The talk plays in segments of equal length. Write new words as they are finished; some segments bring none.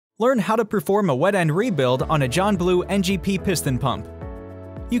Learn how to perform a wet end rebuild on a John Blue NGP piston pump.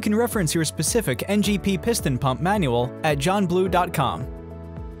 You can reference your specific NGP piston pump manual at johnblue.com.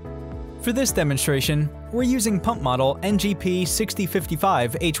 For this demonstration, we're using pump model NGP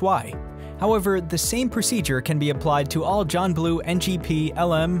 6055HY. However, the same procedure can be applied to all John Blue NGP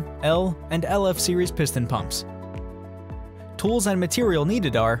LM, L, and LF series piston pumps. Tools and material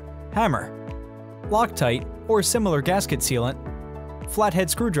needed are hammer, Loctite or similar gasket sealant, flathead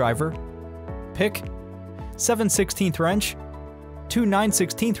screwdriver, pick, 7/16 wrench, 2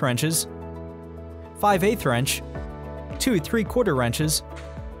 9/16 wrenches, 5/8 wrench, 2 3/4 wrenches,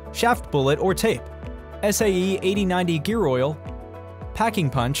 shaft bullet or tape, SAE 8090 gear oil, packing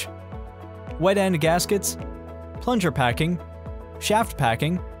punch, wet end gaskets, plunger packing, shaft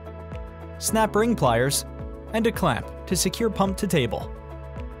packing, snap ring pliers, and a clamp to secure pump to table.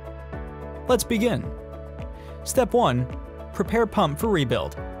 Let's begin. Step 1. Prepare pump for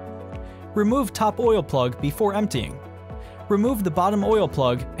rebuild. Remove top oil plug before emptying. Remove the bottom oil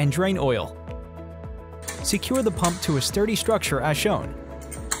plug and drain oil. Secure the pump to a sturdy structure as shown.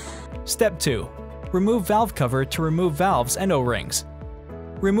 Step 2. Remove valve cover to remove valves and O-rings.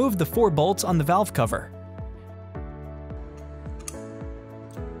 Remove the 4 bolts on the valve cover.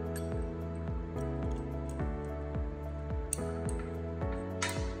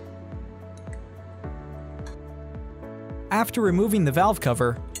 After removing the valve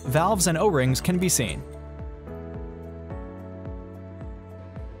cover, valves and O-rings can be seen.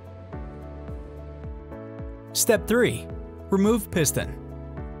 Step 3. Remove piston.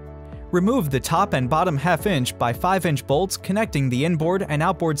 Remove the top and bottom 1/2 inch by 5 inch bolts connecting the inboard and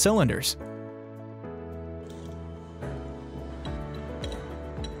outboard cylinders.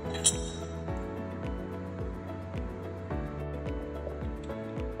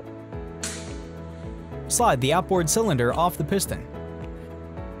 Slide the outboard cylinder off the piston.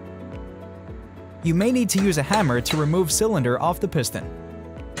 You may need to use a hammer to remove cylinder off the piston.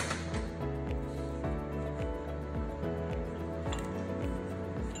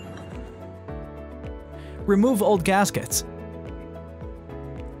 Remove old gaskets.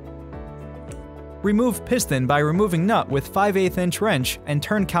 Remove piston by removing nut with 5/8 inch wrench and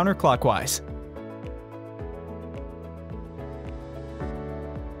turn counterclockwise.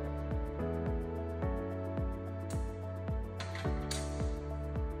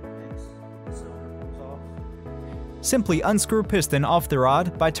 Simply unscrew piston off the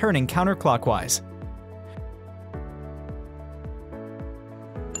rod by turning counterclockwise.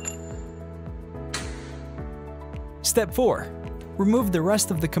 Step 4. Remove the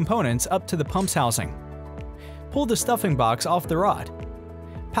rest of the components up to the pump's housing. Pull the stuffing box off the rod.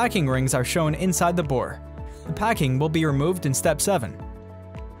 Packing rings are shown inside the bore. The packing will be removed in Step 7.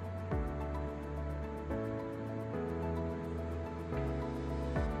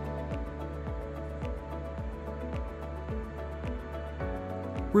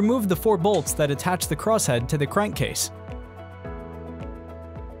 Remove the 4 bolts that attach the crosshead to the crankcase.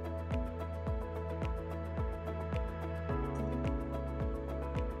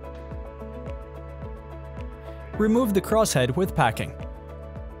 Remove the crosshead with packing.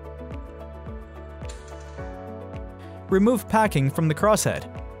 Remove packing from the crosshead.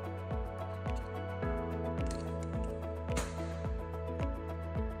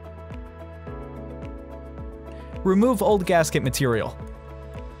 Remove old gasket material.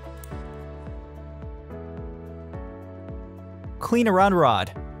 Clean around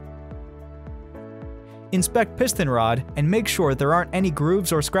rod. Inspect piston rod and make sure there aren't any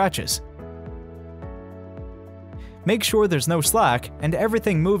grooves or scratches. Make sure there's no slack and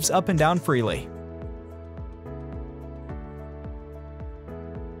everything moves up and down freely.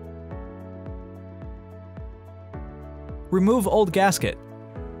 Remove old gasket.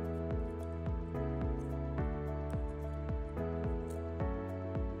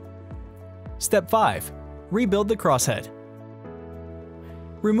 Step 5. Rebuild the crosshead.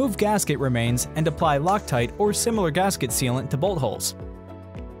 Remove gasket remains and apply Loctite or similar gasket sealant to bolt holes.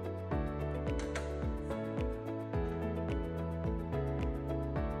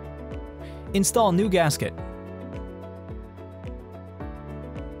 Install new gasket.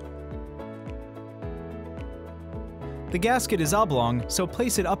 The gasket is oblong, so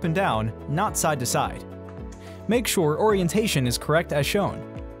place it up and down, not side to side. Make sure orientation is correct as shown.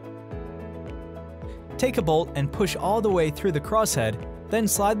 Take a bolt and push all the way through the crosshead, then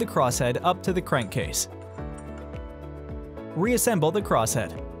slide the crosshead up to the crankcase. Reassemble the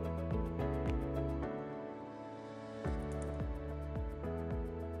crosshead.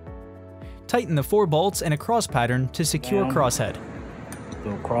 Tighten the 4 bolts in a cross pattern to secure crosshead.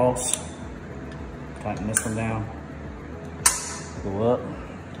 Go across, tighten this one down, go up,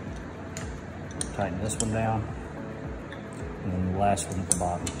 tighten this one down, and then the last one at the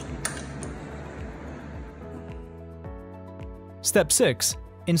bottom. Step 6.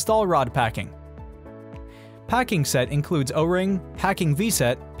 Install rod packing. Packing set includes O-ring, packing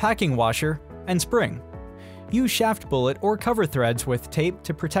V-set, packing washer, and spring. Use shaft bullet or cover threads with tape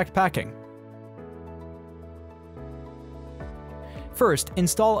to protect packing. First,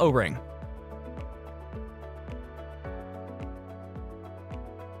 install O-ring.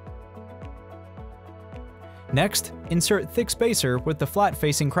 Next, insert thick spacer with the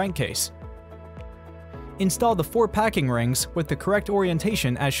flat-facing crankcase. Install the 4 packing rings with the correct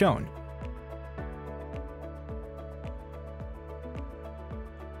orientation as shown.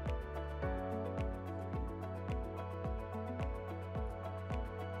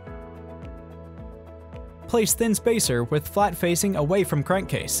 Place thin spacer with flat facing away from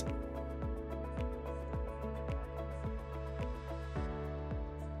crankcase.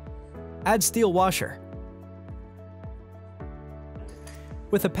 Add steel washer.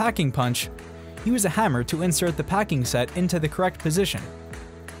 With a packing punch, use a hammer to insert the packing set into the correct position.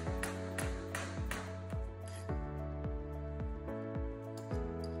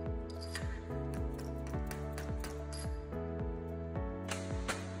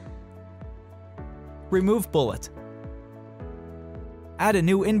 Remove bullet. Add a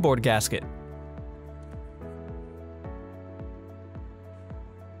new inboard gasket.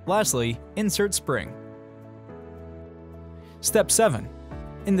 Lastly, insert spring. Step 7.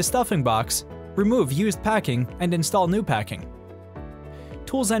 In the stuffing box, remove used packing and install new packing.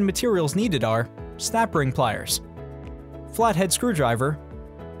 Tools and materials needed are snap ring pliers, flathead screwdriver,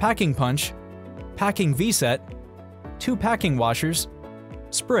 packing punch, packing V-set, 2 packing washers,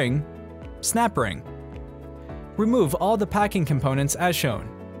 spring, snap ring. Remove all the packing components as shown.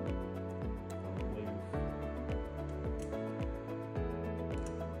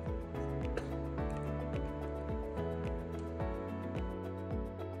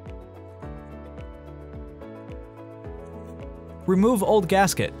 Remove old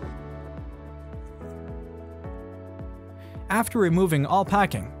gasket. After removing all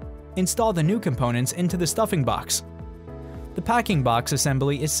packing, install the new components into the stuffing box. The packing box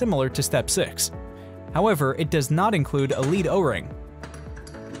assembly is similar to step 6. However, it does not include a lead O-ring.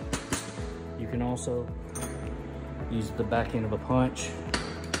 You can also use the back end of a punch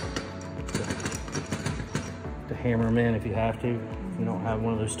to hammer them in if you have to, if you don't have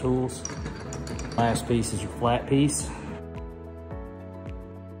one of those tools. Last piece is your flat piece.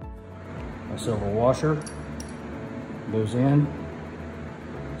 A silver washer goes in,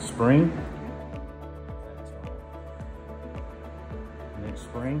 spring, next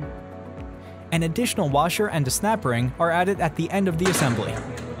spring. An additional washer and a snap ring are added at the end of the assembly.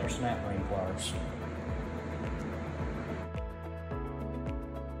 With our snap ring pliers.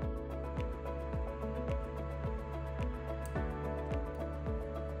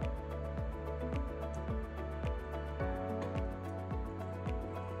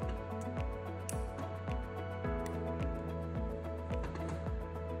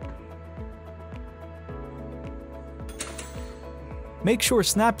 Make sure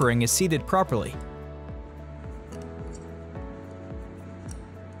snap ring is seated properly.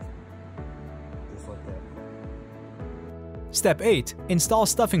 Just like that. Step 8. Install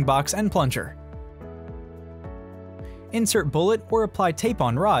stuffing box and plunger. Insert bullet or apply tape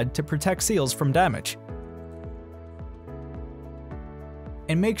on rod to protect seals from damage.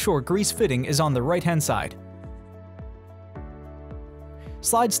 And make sure grease fitting is on the right-hand side.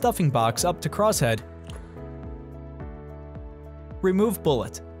 Slide stuffing box up to crosshead. Remove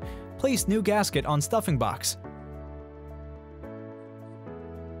bullet. Place new gasket on stuffing box.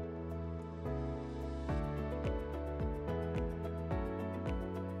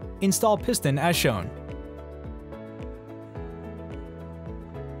 Install piston as shown.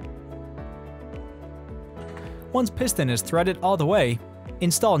 Once piston is threaded all the way,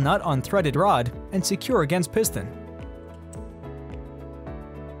 install nut on threaded rod and secure against piston.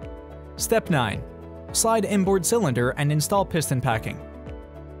 Step 9. Slide inboard cylinder and install piston packing.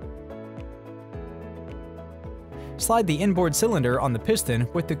 Slide the inboard cylinder on the piston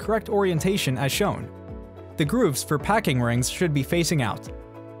with the correct orientation as shown. The grooves for packing rings should be facing out.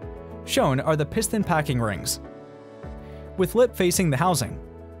 Shown are the piston packing rings. With lip facing the housing,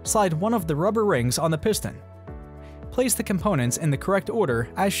 slide one of the rubber rings on the piston. Place the components in the correct order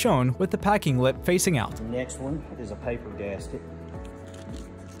as shown with the packing lip facing out. The next one is a paper gasket.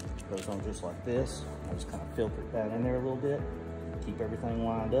 Goes on just like this. I just kind of filter it down in there a little bit. Keep everything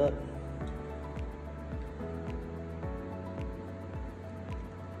lined up.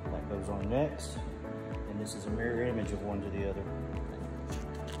 That goes on next. And this is a mirror image of one to the other.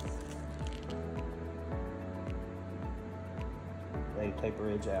 may taper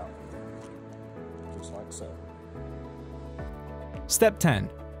edge out, just like so. Step 10.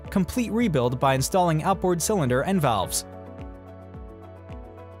 Complete rebuild by installing outboard cylinder and valves.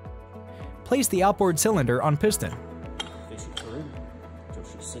 Place the outboard cylinder on piston. Fish it through until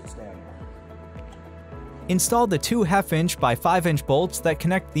she sits down there. Install the two 1/2" by 5" bolts that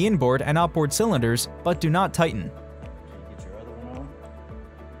connect the inboard and outboard cylinders, but do not tighten. Get your other one on.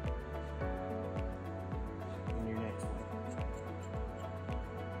 And your next one.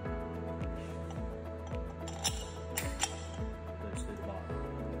 Goes through the bottom.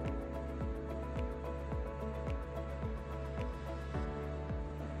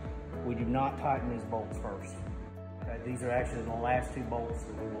 We do not tighten these bolts first. Okay, these are actually the last two bolts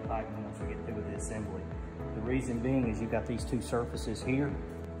that we will tighten once we get through with the assembly. The reason being is you've got these two surfaces here.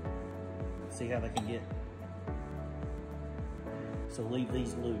 See how they can get? So leave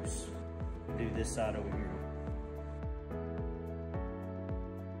these loose. Do this side over here.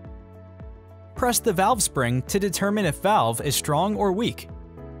 Press the valve spring to determine if valve is strong or weak.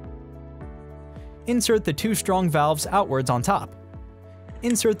 Insert the two strong valves outwards on top.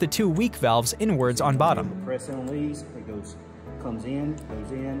 Insert the two weak valves inwards on bottom. Press on these, it comes in,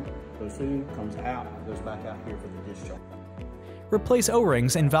 goes through, comes out, goes back out here for the discharge. Replace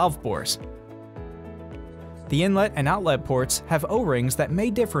O-rings and valve bores. The inlet and outlet ports have O-rings that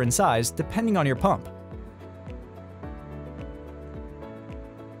may differ in size depending on your pump.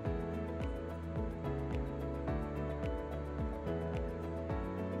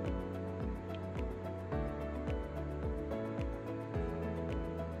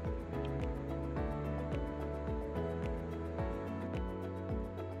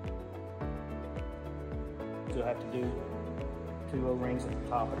 You'll have to do two O-rings at the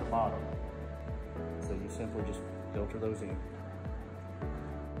top and the bottom. So you simply just filter those in.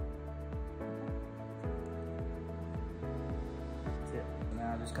 That's it.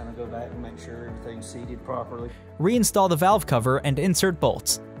 Now just kind of go back and make sure everything's seated properly. Reinstall the valve cover and insert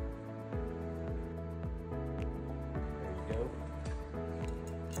bolts. There you go.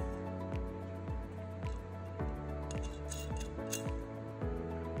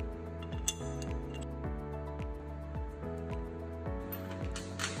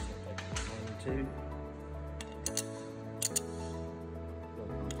 Two. Go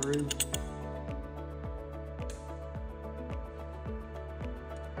through.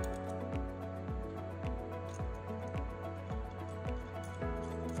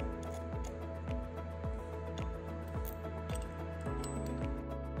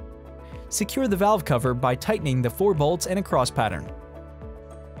 Secure the valve cover by tightening the 4 bolts in a cross pattern.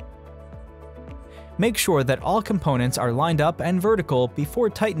 Make sure that all components are lined up and vertical before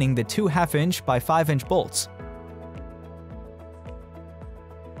tightening the two 1/2" by 5" bolts.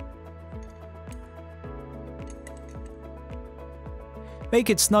 Make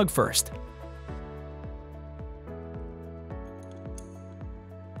it snug first.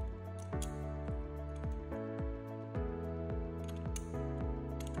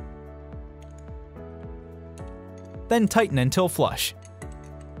 Then tighten until flush.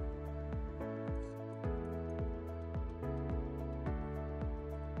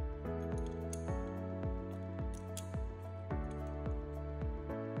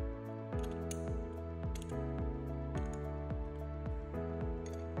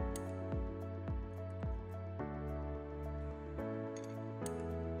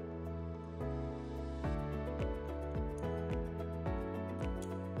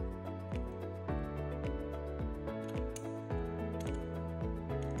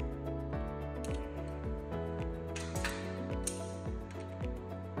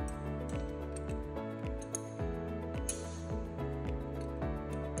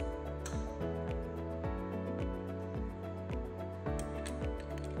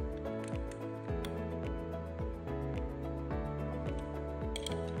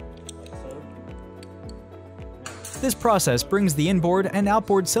 This process brings the inboard and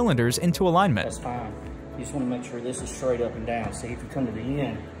outboard cylinders into alignment. That's fine. You just want to make sure this is straight up and down. See, if you come to the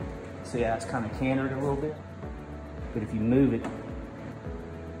end, see how it's kind of cantered a little bit? But if you move it,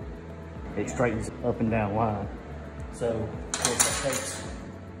 it straightens up and down line. So, of course, that takes...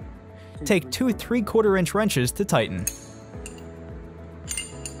 Take 2 3/4" wrenches to tighten.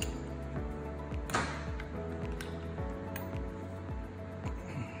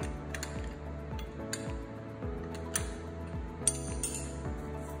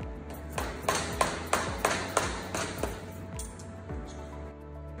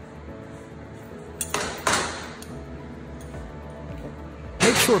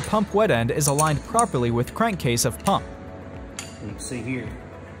 Make sure pump wet end is aligned properly with crankcase of pump. And you can see here,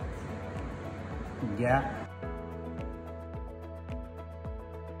 gap.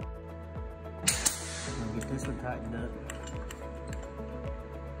 this one tightened up.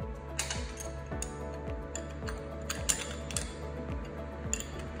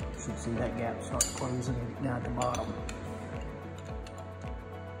 You should see that gap start closing down at the bottom.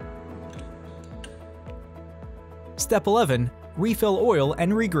 Step 11. Refill oil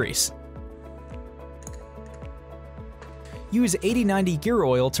and regrease. Use 80/90 gear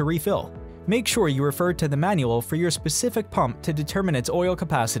oil to refill. Make sure you refer to the manual for your specific pump to determine its oil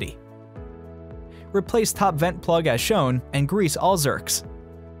capacity. Replace top vent plug as shown and grease all zerks.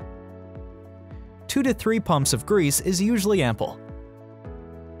 2 to 3 pumps of grease is usually ample.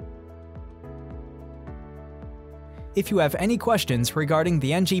 If you have any questions regarding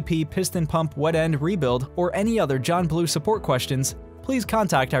the NGP piston pump wet end rebuild or any other John Blue support questions, please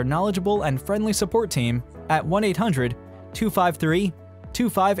contact our knowledgeable and friendly support team at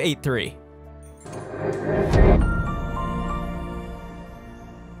 1-800-253-2583.